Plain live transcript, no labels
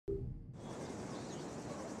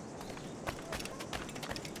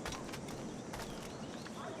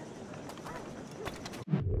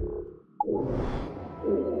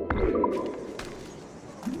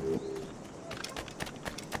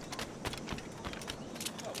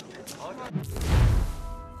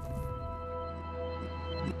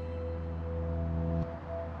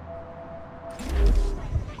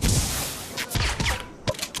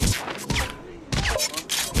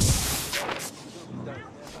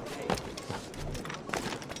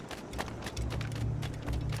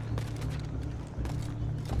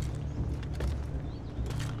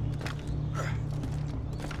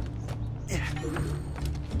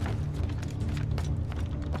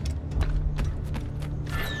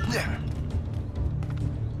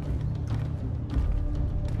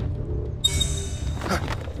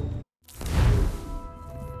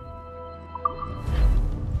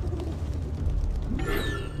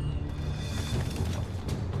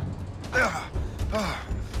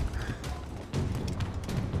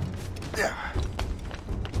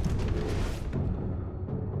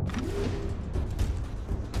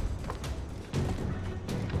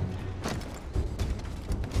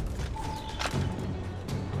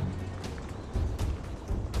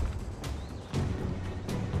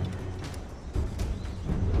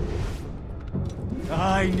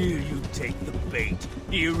I knew you'd take the bait,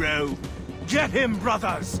 hero. Get him,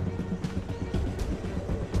 brothers!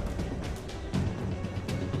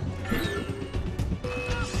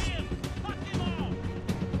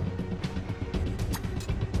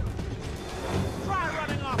 Try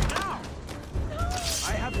running off now!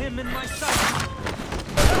 I have him in my sight.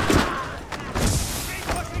 Keep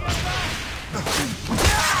pushing him back!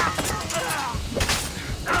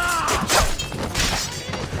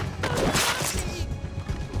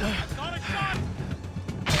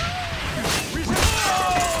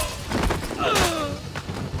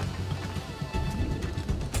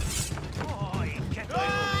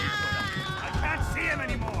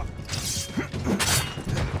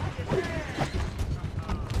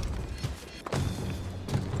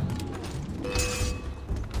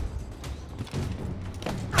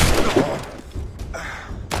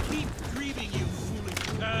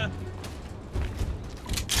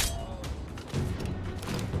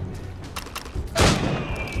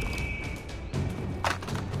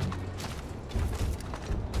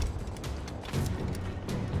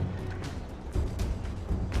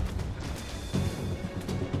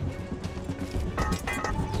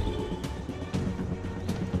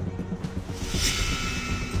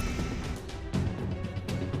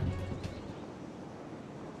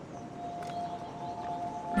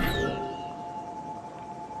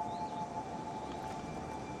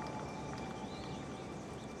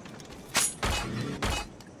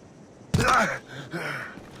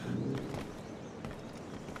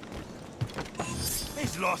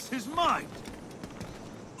 He's lost his mind.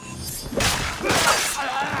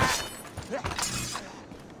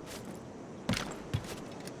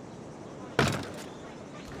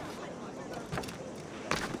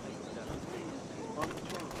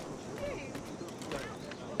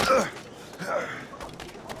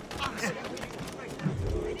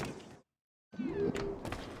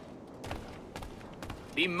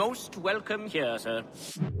 Be most welcome here, sir.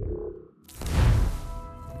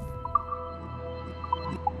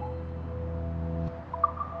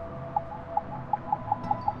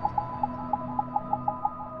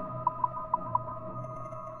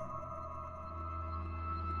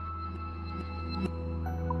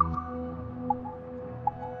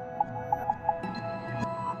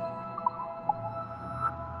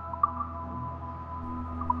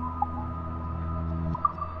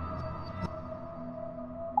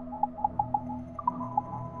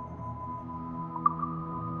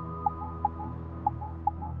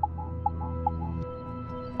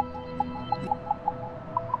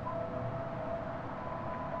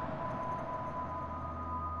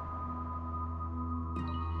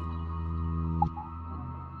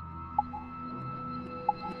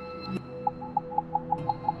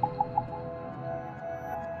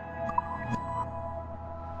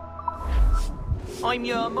 I'm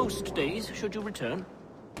here most days, should you return.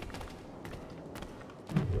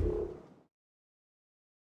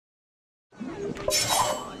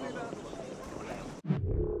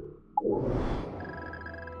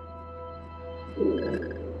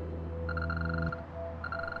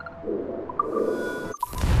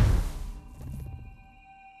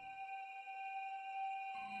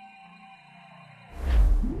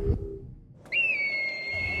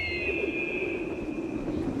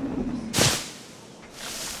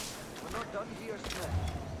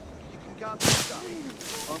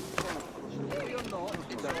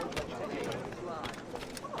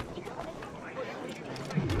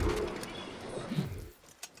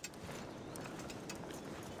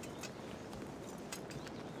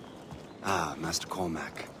 Ah, Master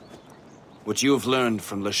Cormac. What you have learned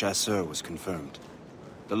from Le Chasseur was confirmed.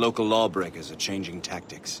 The local lawbreakers are changing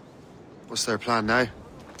tactics. What's their plan now?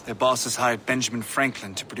 Their boss has hired Benjamin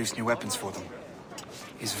Franklin to produce new weapons for them.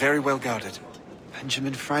 He's very well guarded.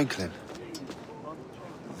 Benjamin Franklin?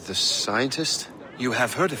 The scientist? You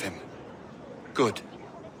have heard of him? Good.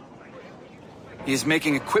 He is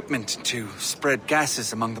making equipment to spread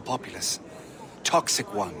gases among the populace.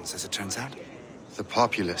 Toxic ones, as it turns out. The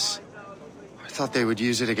populace? I thought they would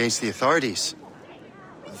use it against the authorities.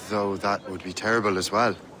 Though that would be terrible as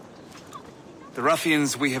well. The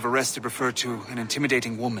ruffians we have arrested refer to an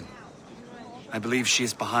intimidating woman. I believe she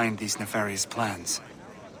is behind these nefarious plans.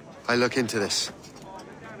 I'll look into this.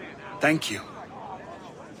 Thank you.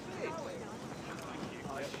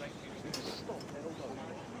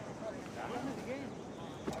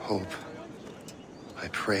 Hope. I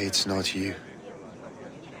pray it's not you.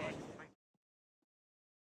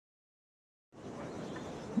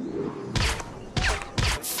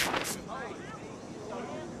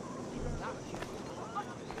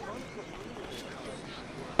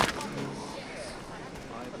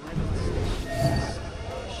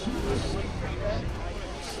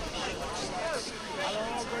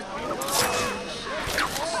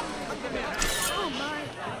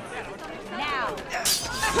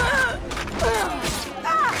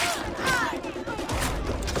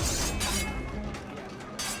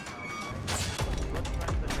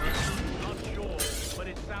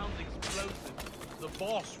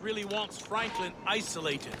 Really wants Franklin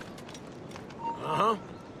isolated. Uh-huh.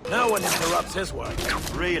 No one interrupts his work.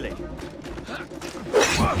 Really?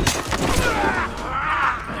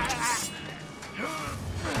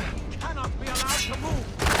 Cannot be allowed to move.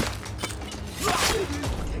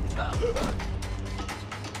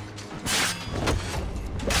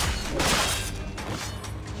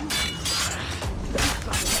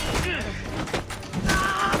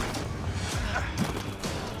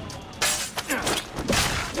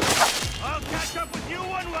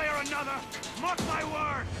 Mark my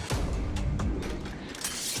word!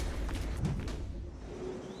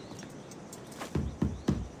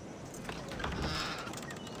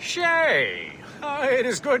 Shay! It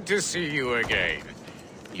is good to see you again.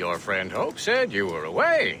 Your friend Hope said you were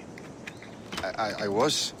away. I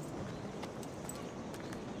was.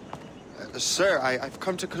 Sir, I've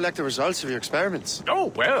come to collect the results of your experiments.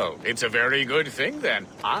 Oh, well, it's a very good thing then.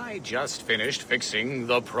 I just finished fixing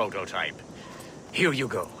the prototype. Here you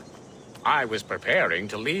go. I was preparing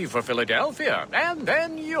to leave for Philadelphia, and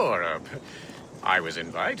then Europe. I was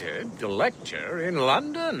invited to lecture in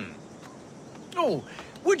London. Oh,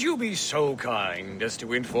 would you be so kind as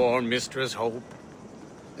to inform Mistress Hope?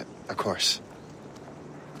 Of course.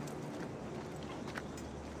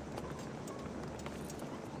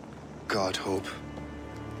 God, Hope.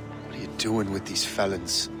 What are you doing with these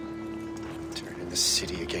felons? Turning the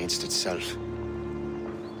city against itself.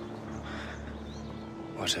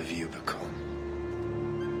 What have you become?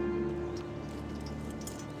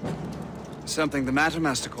 Something the matter,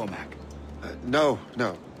 Master Cormac? No.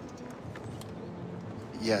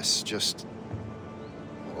 Yes, just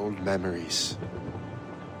old memories.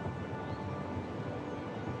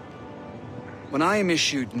 When I am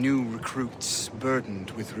issued new recruits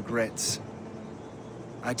burdened with regrets,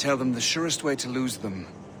 I tell them the surest way to lose them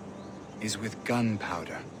is with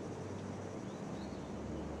gunpowder.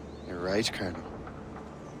 You're right, Colonel.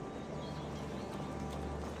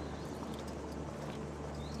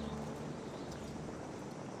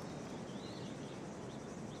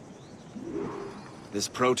 This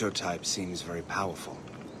prototype seems very powerful.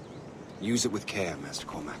 Use it with care, Master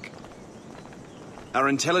Cormac. Our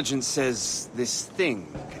intelligence says this thing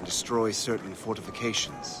can destroy certain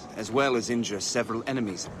fortifications, as well as injure several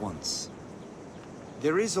enemies at once.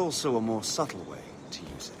 There is also a more subtle way to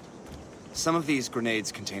use it. Some of these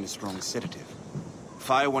grenades contain a strong sedative.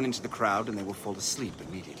 Fire one into the crowd and they will fall asleep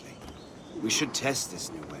immediately. We should test this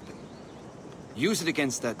new weapon. Use it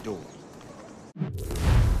against that door.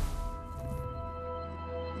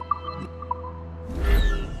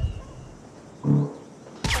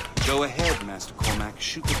 Go ahead, Master Cormac.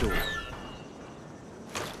 Shoot the door.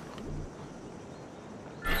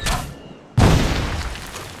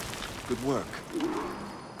 Good work.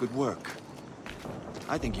 Good work.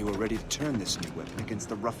 I think you are ready to turn this new weapon against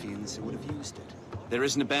the ruffians who would have used it. There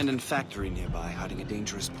is an abandoned factory nearby hiding a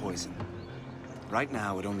dangerous poison. Right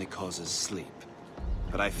now, it only causes sleep.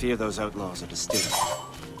 But I fear those outlaws are distilling.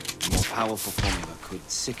 A more powerful formula could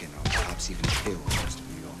sicken or perhaps even kill most of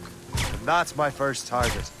New York. And that's my first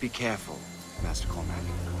target. Be careful, Master Cormac.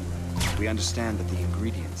 We understand that the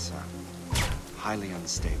ingredients are highly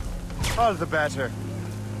unstable. All the better.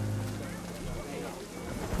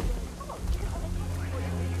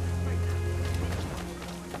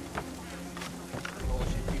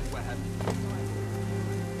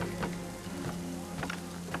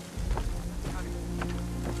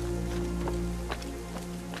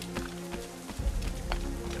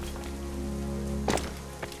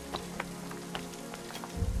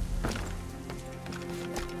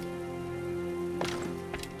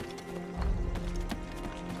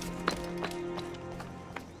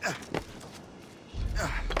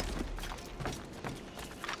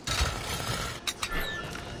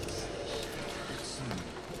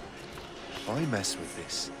 I mess with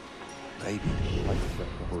this, maybe I can wreck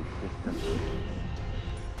the whole system.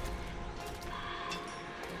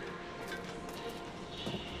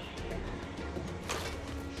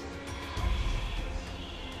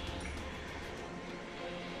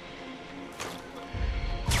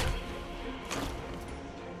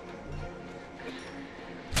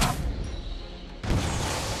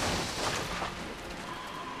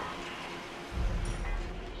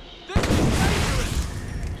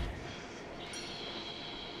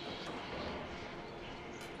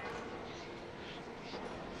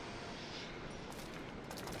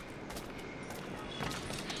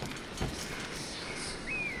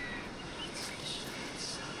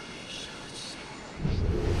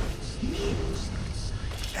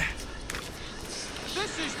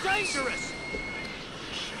 This is dangerous!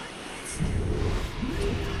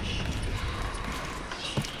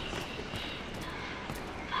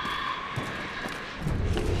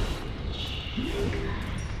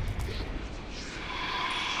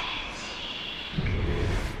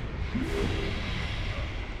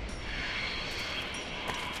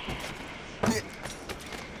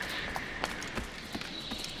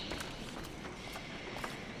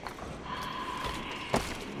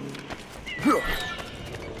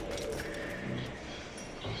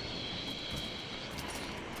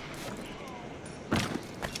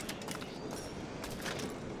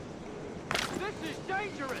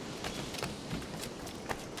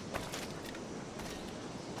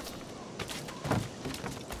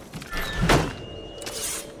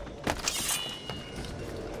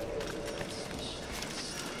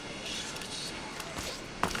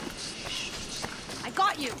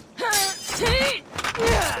 You!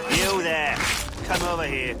 You there! Come over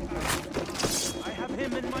here. I have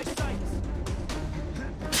him in my sights.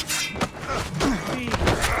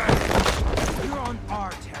 You're on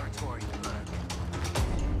our territory.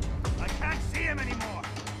 I can't see him anymore.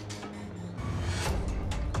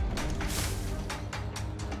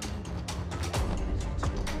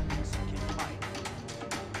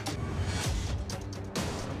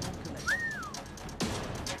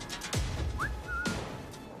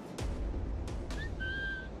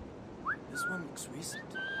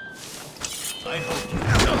 I hope you...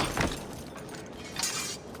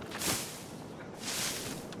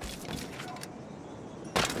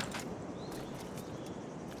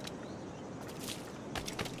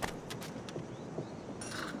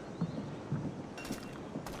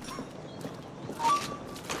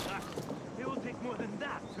 It will take more than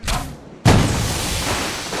that to...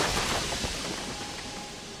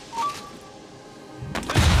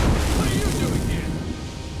 What are you doing here?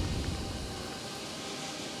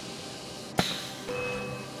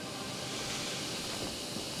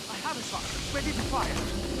 Ready to fire.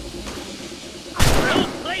 The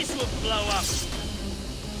whole place will blow up.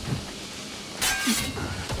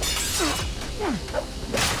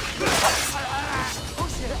 Oh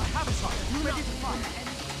shit, I have a shot. You ready to fire?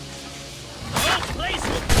 The whole place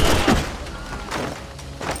will blow up.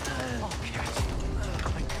 Oh, cat.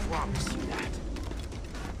 I promise you that.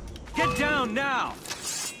 Get down now.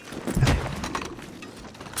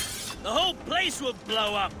 The whole place will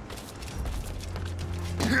blow up.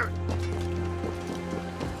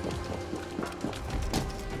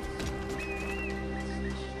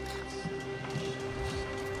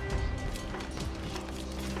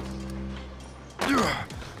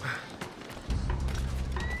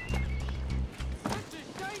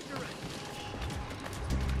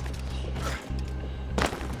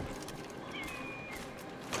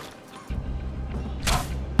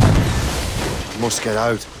 Must get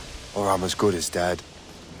out, or I'm as good as dead.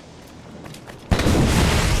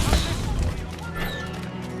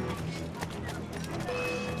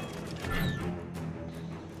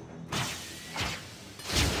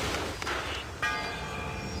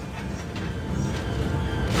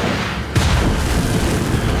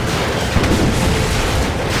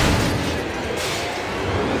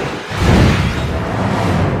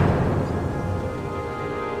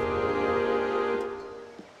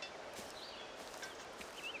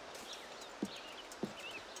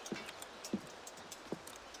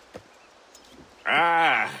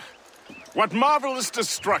 What marvelous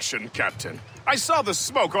destruction, Captain. I saw the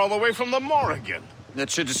smoke all the way from the Morrigan. That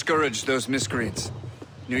should discourage those miscreants.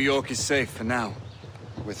 New York is safe for now.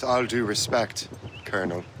 With all due respect,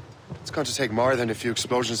 Colonel, it's going to take more than a few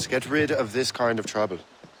explosions to get rid of this kind of trouble.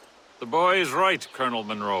 The boy is right, Colonel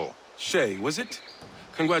Monroe. Shay, was it?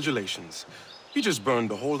 Congratulations. You just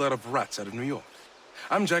burned a whole lot of rats out of New York.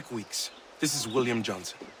 I'm Jack Weeks. This is William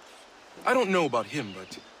Johnson. I don't know about him,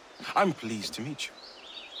 but I'm pleased to meet you.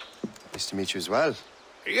 Nice to meet you as well.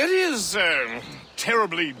 It is,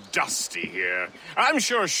 terribly dusty here. I'm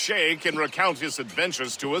sure Shay can recount his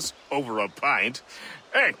adventures to us over a pint.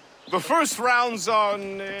 Hey, the first round's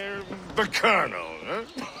on the Colonel, huh?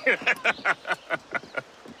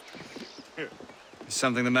 Is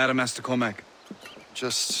something the matter, Master Cormac?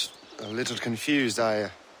 Just a little confused.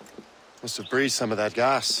 I must have breathed some of that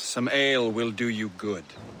gas. Some ale will do you good.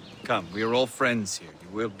 Come, we are all friends here.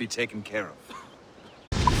 You will be taken care of.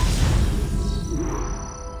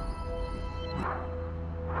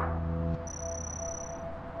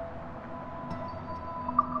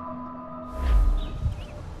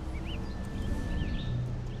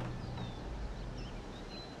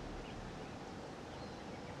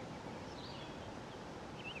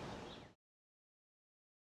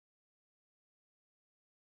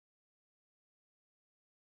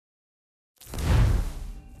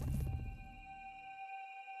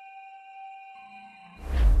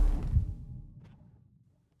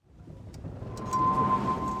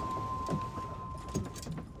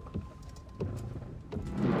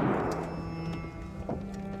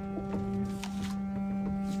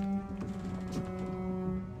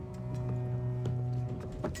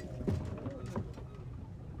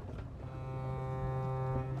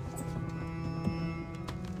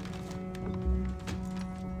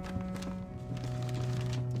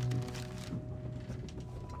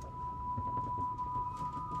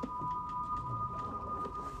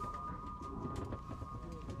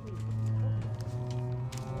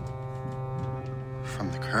 From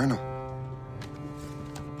the Colonel.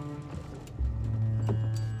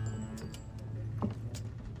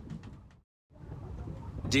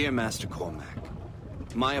 Dear Master Cormac,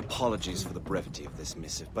 my apologies for the brevity of this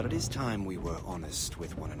missive, but it is time we were honest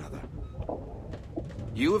with one another.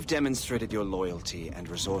 You have demonstrated your loyalty and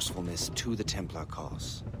resourcefulness to the Templar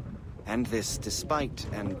cause. And this despite,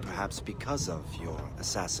 and perhaps because of, your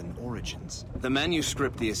assassin origins. The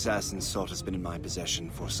manuscript the assassins sought has been in my possession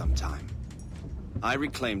for some time. I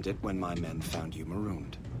reclaimed it when my men found you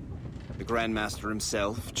marooned. The Grand Master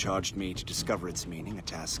himself charged me to discover its meaning, a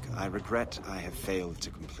task I regret I have failed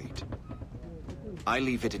to complete. I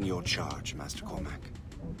leave it in your charge, Master Cormac.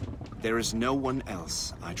 There is no one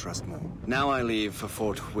else I trust more. Now I leave for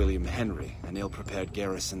Fort William Henry, an ill-prepared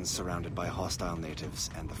garrison surrounded by hostile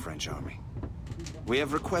natives and the French army. We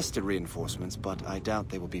have requested reinforcements, but I doubt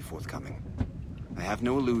they will be forthcoming. I have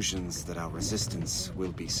no illusions that our resistance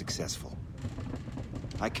will be successful.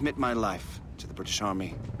 I commit my life to the British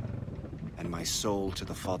Army, and my soul to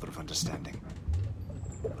the Father of Understanding.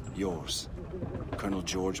 Yours, Colonel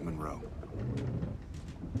George Monroe.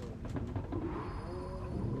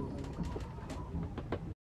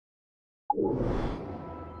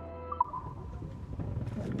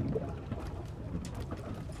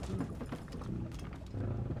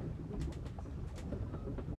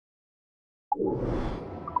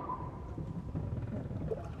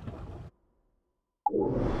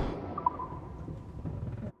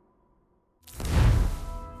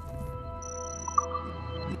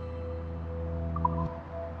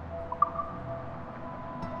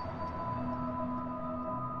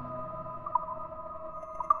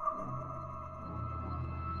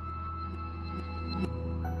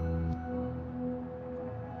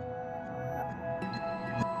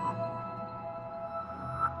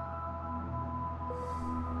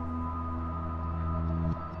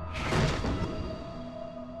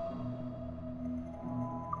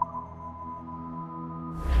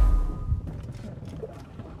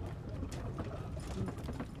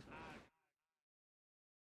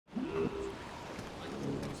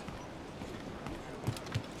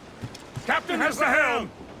 Captain has the helm!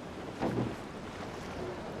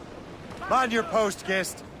 Man your post,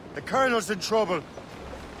 Guest. The Colonel's in trouble.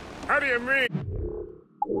 How do you mean?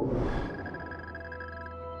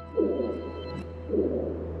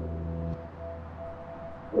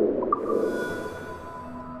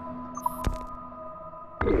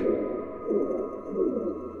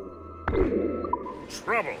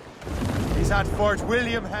 Trouble? He's at Fort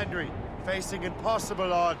William Henry, facing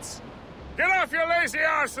impossible odds. Get off your lazy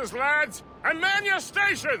arses, lads, and man your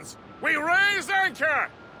stations! We raise anchor!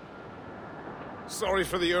 Sorry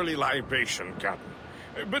for the early libation, Captain.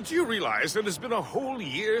 But do you realize it has been a whole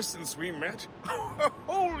year since we met? A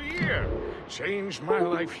whole year! Changed my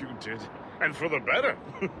life, you did. And for the better.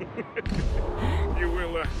 You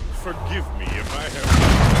will forgive me if I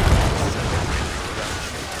have...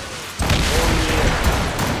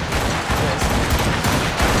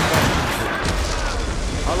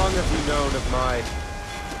 How long have you known of my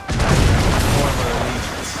former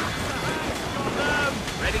allegiance?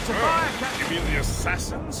 Ready to fire, Captain. You mean the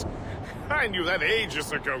assassins? I knew that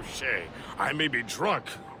ages ago, Shay. I may be drunk,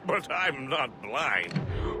 But I'm not blind.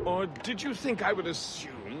 Or did you think I would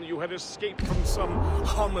assume you had escaped from some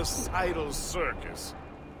homicidal circus?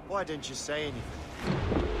 Why didn't you say anything?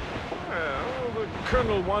 Well, the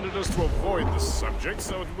Colonel wanted us to avoid the subject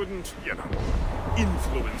so it wouldn't,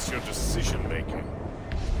 influence your decision-making.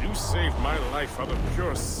 You saved my life out of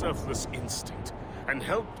pure selfless instinct, and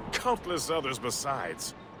helped countless others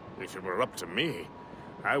besides. If it were up to me,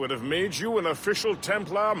 I would have made you an official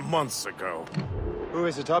Templar months ago. Who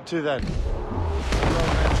is it up to, then?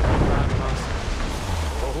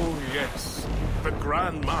 Oh, yes. The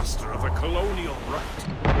Grand Master of the Colonial Rite.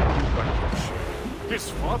 But his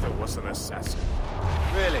father was an assassin.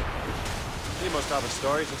 Really? He must have a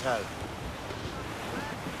story to tell.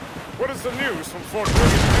 What is the news from Fort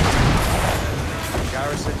William? The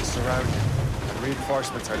garrison is surrounded, and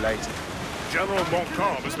reinforcements are late. General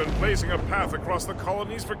Montcalm has been blazing a path across the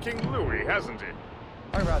colonies for King Louis, hasn't he?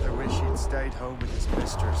 I rather wish he'd stayed home with his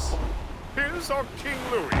mistress. His or King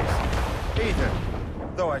Louis's? Either,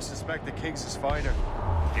 though I suspect the king's is finer.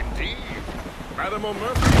 Indeed. Madame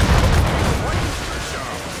O'Murphy is quite the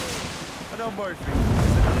job. I know Murphy.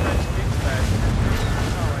 He's an alleged king's man.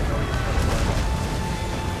 Now I know you've got a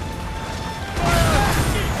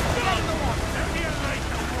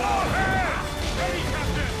well. Ready,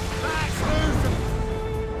 Captain! Let's lose them!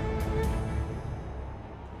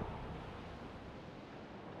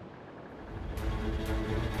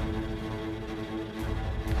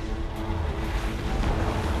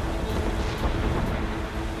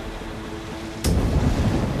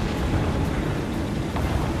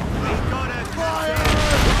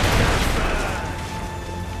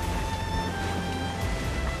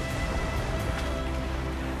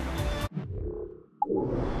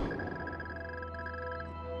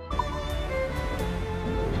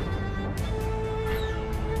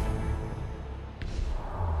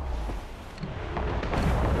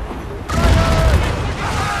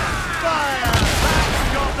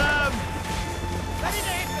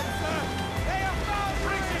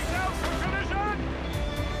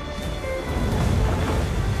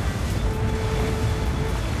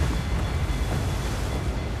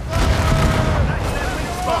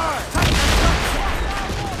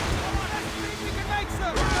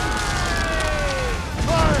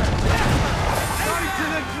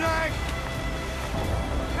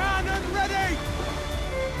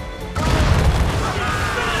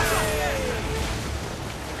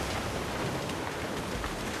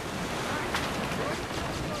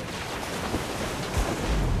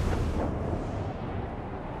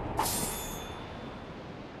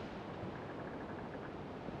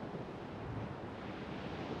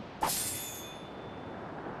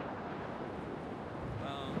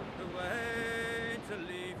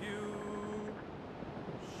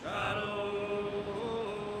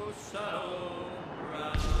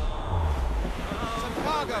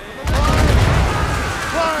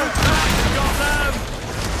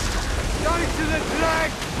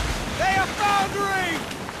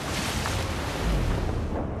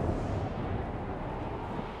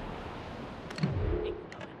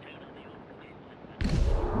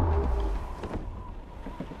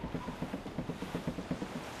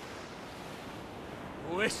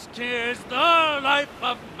 Whiskey is the life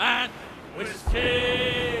of man.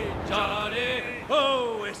 Whiskey, Johnny.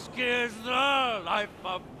 Oh, whiskey is the life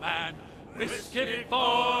of man. Whiskey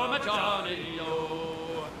for my Johnny,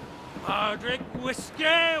 oh. I drink whiskey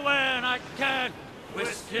when I can.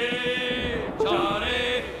 Whiskey,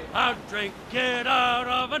 Johnny. I'll drink it out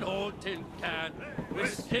of an old tin can.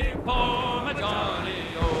 Whiskey for my Johnny,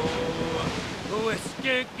 oh.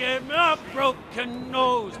 Whiskey gave me a broken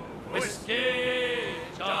nose. Whiskey,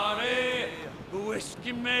 Johnny.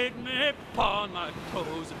 Whiskey made me pawn my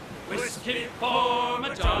toes. Whiskey for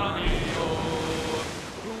my Johnny,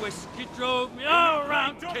 oh. Whiskey drove me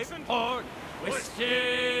around Cape Horn.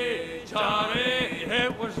 Whiskey, Johnny.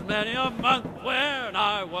 It was many a month when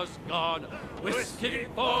I was gone. Whiskey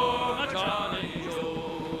for my Johnny,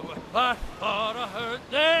 oh. I thought I heard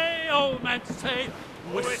the old man say,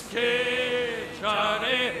 Whiskey,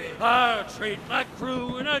 Johnny, I'll treat my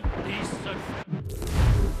crew in a decent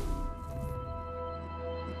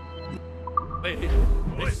way.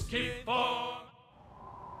 Whiskey for...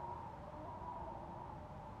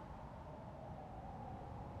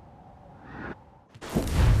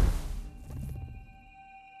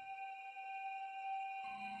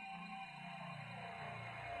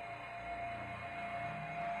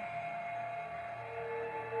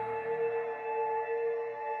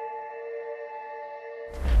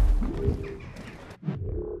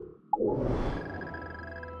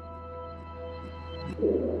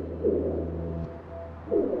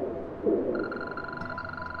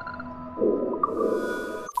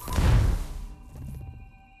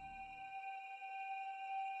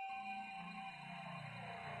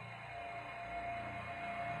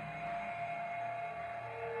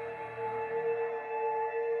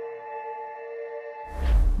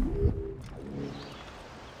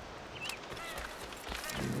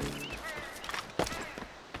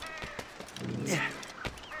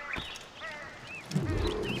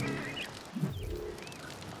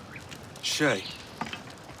 Shay,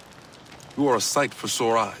 you are a sight for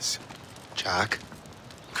sore eyes. Jack?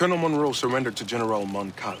 Colonel Monroe surrendered to General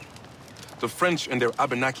Montcalm. The French and their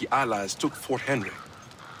Abenaki allies took Fort Henry.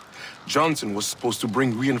 Johnson was supposed to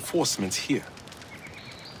bring reinforcements here.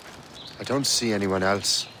 I don't see anyone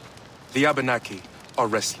else. The Abenaki are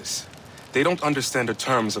restless. They don't understand the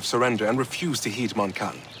terms of surrender and refuse to heed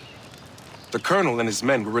Montcalm. The colonel and his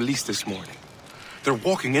men were released this morning. They're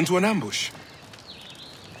walking into an ambush.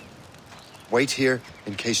 Wait here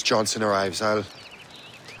in case Johnson arrives. I'll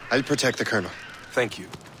protect the colonel. Thank you.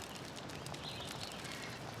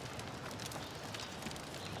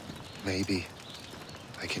 Maybe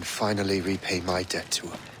I can finally repay my debt to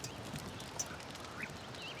him.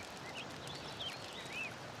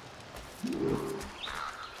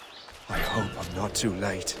 I hope I'm not too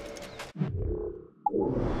late.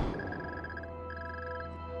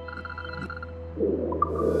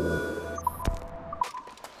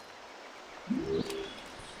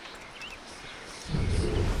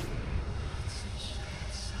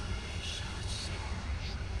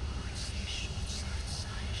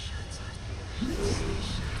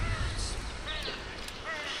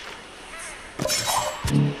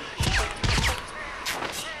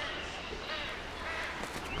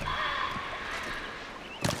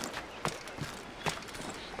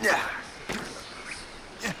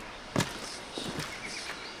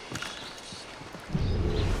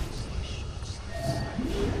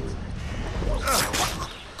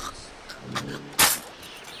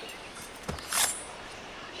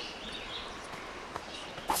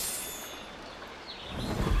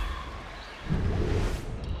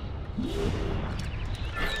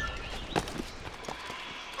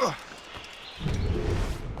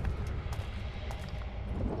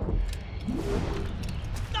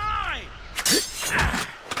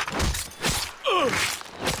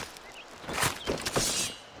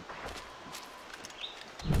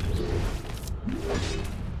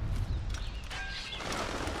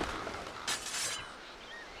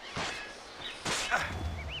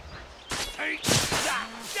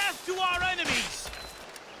 Death to our enemies!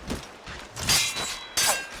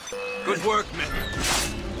 Good work, men.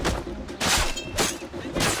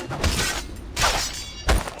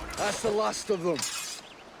 That's the last of them.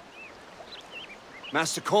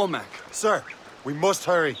 Master Cormac. Sir, we must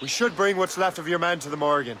hurry. We should bring what's left of your men to the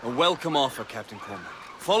Morgan. A welcome offer, Captain Cormac.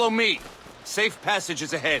 Follow me. Safe passage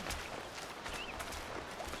is ahead.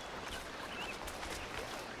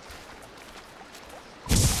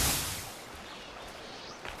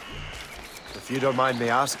 If you don't mind me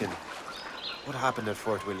asking, what happened at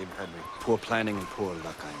Fort William Henry? Poor planning and poor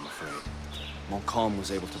luck, I am afraid. Montcalm was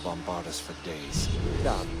able to bombard us for days.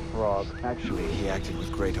 Damn frog. Actually, he acted with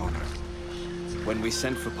great honor. When we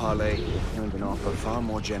sent for parley, he turned an offer far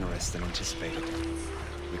more generous than anticipated.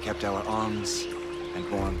 We kept our arms, and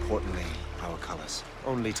more importantly, our colors.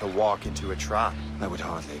 Only to walk into a trap. I would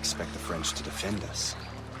hardly expect the French to defend us.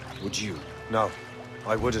 Would you? No,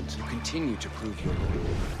 I wouldn't. You continue to prove your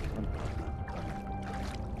loyalty.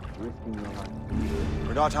 Risking your life.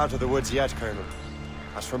 We're not out of the woods yet, Colonel.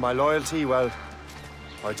 As for my loyalty, well,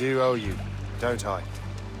 I do owe you, don't I?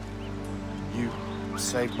 You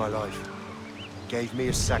saved my life. Gave me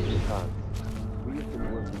a second hand. We have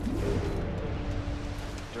been working together.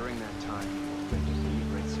 During that time, you rendered me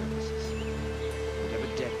great services. Whatever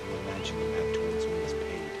debt you imagine you have towards me is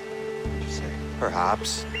paid. Would you say?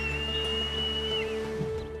 Perhaps.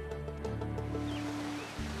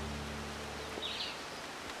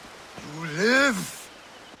 You live!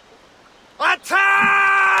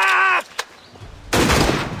 Attack!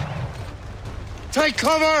 Take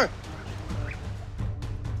cover!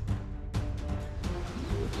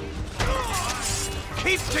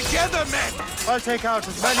 Keep together, men! I'll take out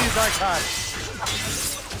as many as I can.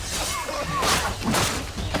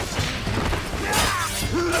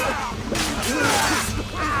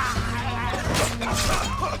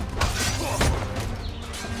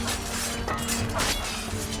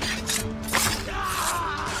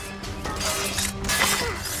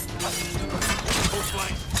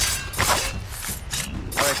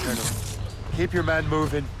 All right, Colonel. Keep your men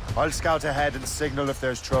moving. I'll scout ahead and signal if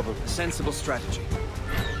there's trouble. A sensible strategy.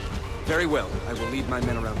 Very well. I will lead my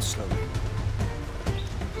men around slowly.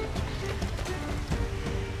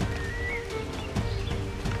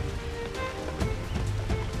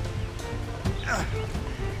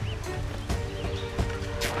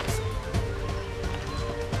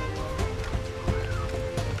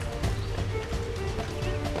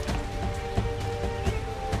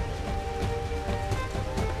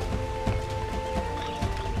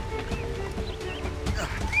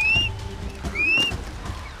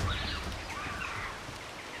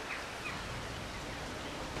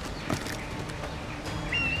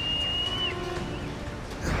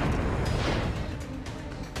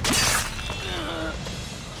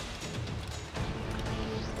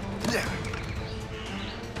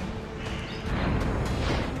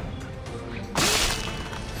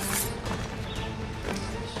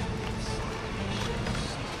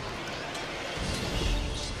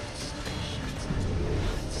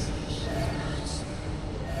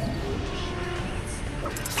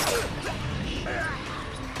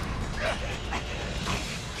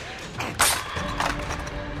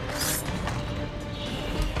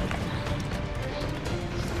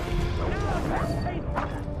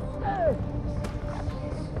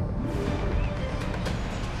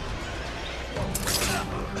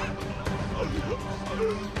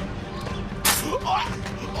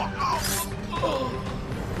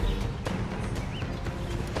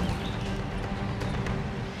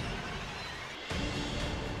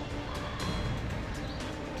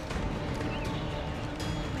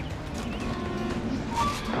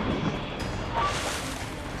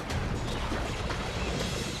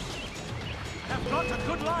 Got a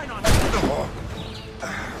good line on it.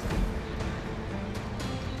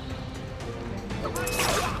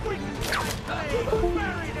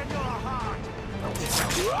 Buried in your heart.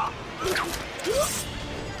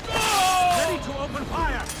 Ready to open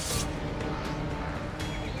fire.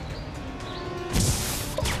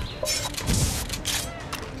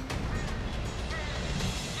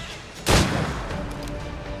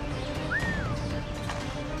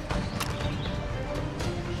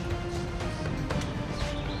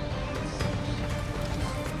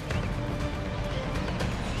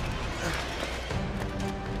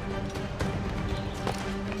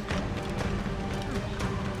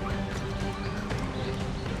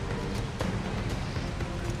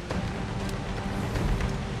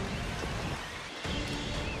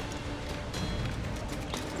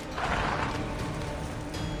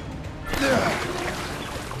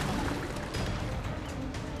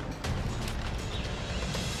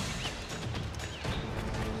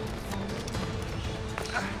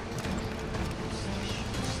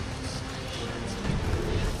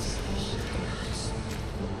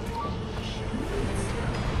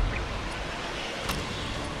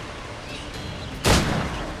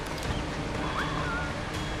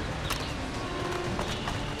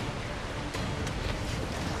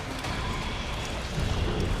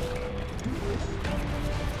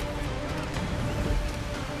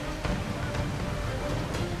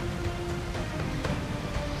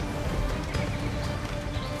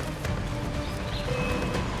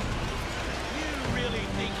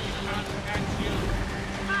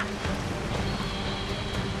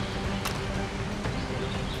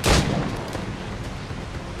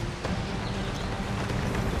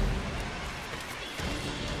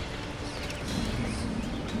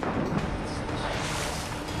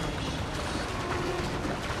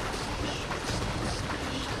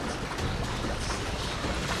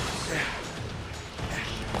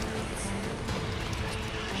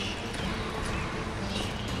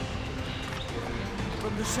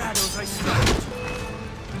 From the shadows I stopped.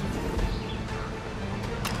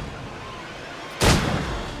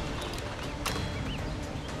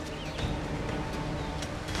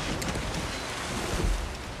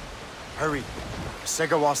 Hurry.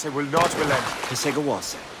 Segawase will not relent.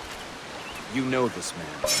 Segawase. You know this man.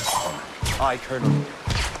 Aye, Colonel.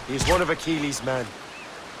 He is one of Achilles' men.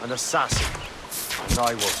 An assassin. As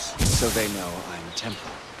I was. So they know I'm a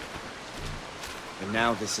Templar. And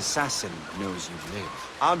now this assassin knows you live.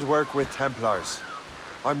 And work with Templars.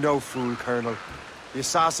 I'm no fool, Colonel. The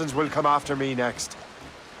assassins will come after me next.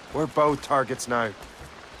 We're both targets now.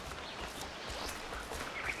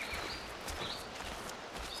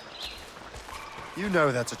 You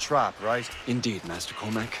know that's a trap, right? Indeed, Master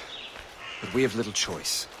Cormac. But we have little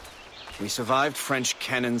choice. We survived French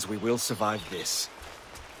cannons, we will survive this.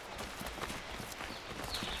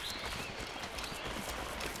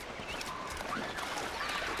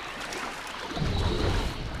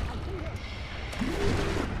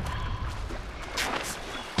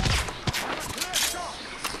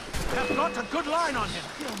 Have got a good line on him.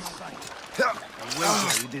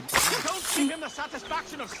 Well, you did. Don't give him the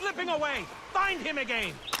satisfaction of slipping away. Find him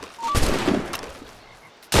again.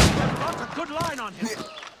 Have got a good line on him.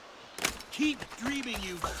 Keep dreaming,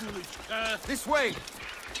 you foolish cur. This way!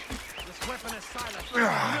 This weapon is silent, no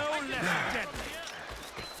less deadly.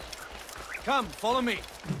 Come, follow me.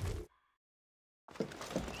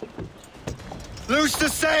 Loose the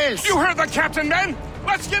sails! You heard the captain, men!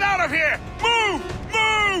 Let's get out of here! Move!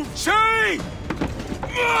 Move! See!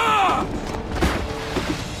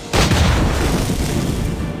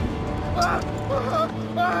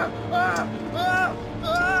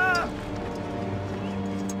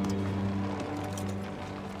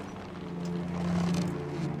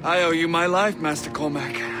 I owe you my life, Master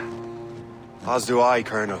Cormac. As do I,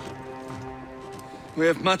 Colonel. We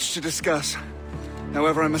have much to discuss.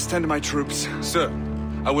 However, I must tend to my troops. Sir,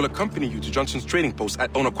 I will accompany you to Johnson's trading post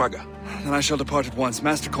at Onakwaga. Then I shall depart at once.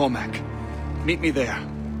 Master Cormac, meet me there.